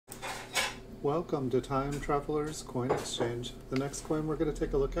Welcome to Time Traveler's Coin Exchange. The next coin we're going to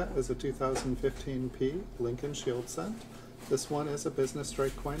take a look at is a 2015 P Lincoln Shield Cent. This one is a business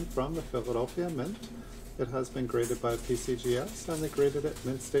strike coin from the Philadelphia Mint. It has been graded by PCGS and they graded it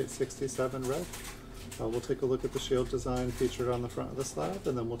Mint State 67 red. We'll take a look at the shield design featured on the front of the slab,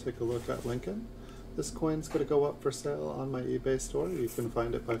 and then we'll take a look at Lincoln. This coin's going to go up for sale on my eBay store. You can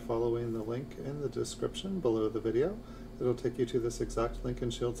find it by following the link in the description below the video. It'll take you to this exact Lincoln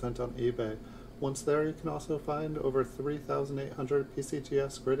Shield Cent on eBay. Once there, you can also find over 3,800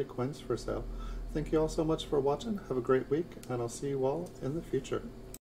 PCGS graded coins for sale. Thank you all so much for watching. Have a great week, and I'll see you all in the future.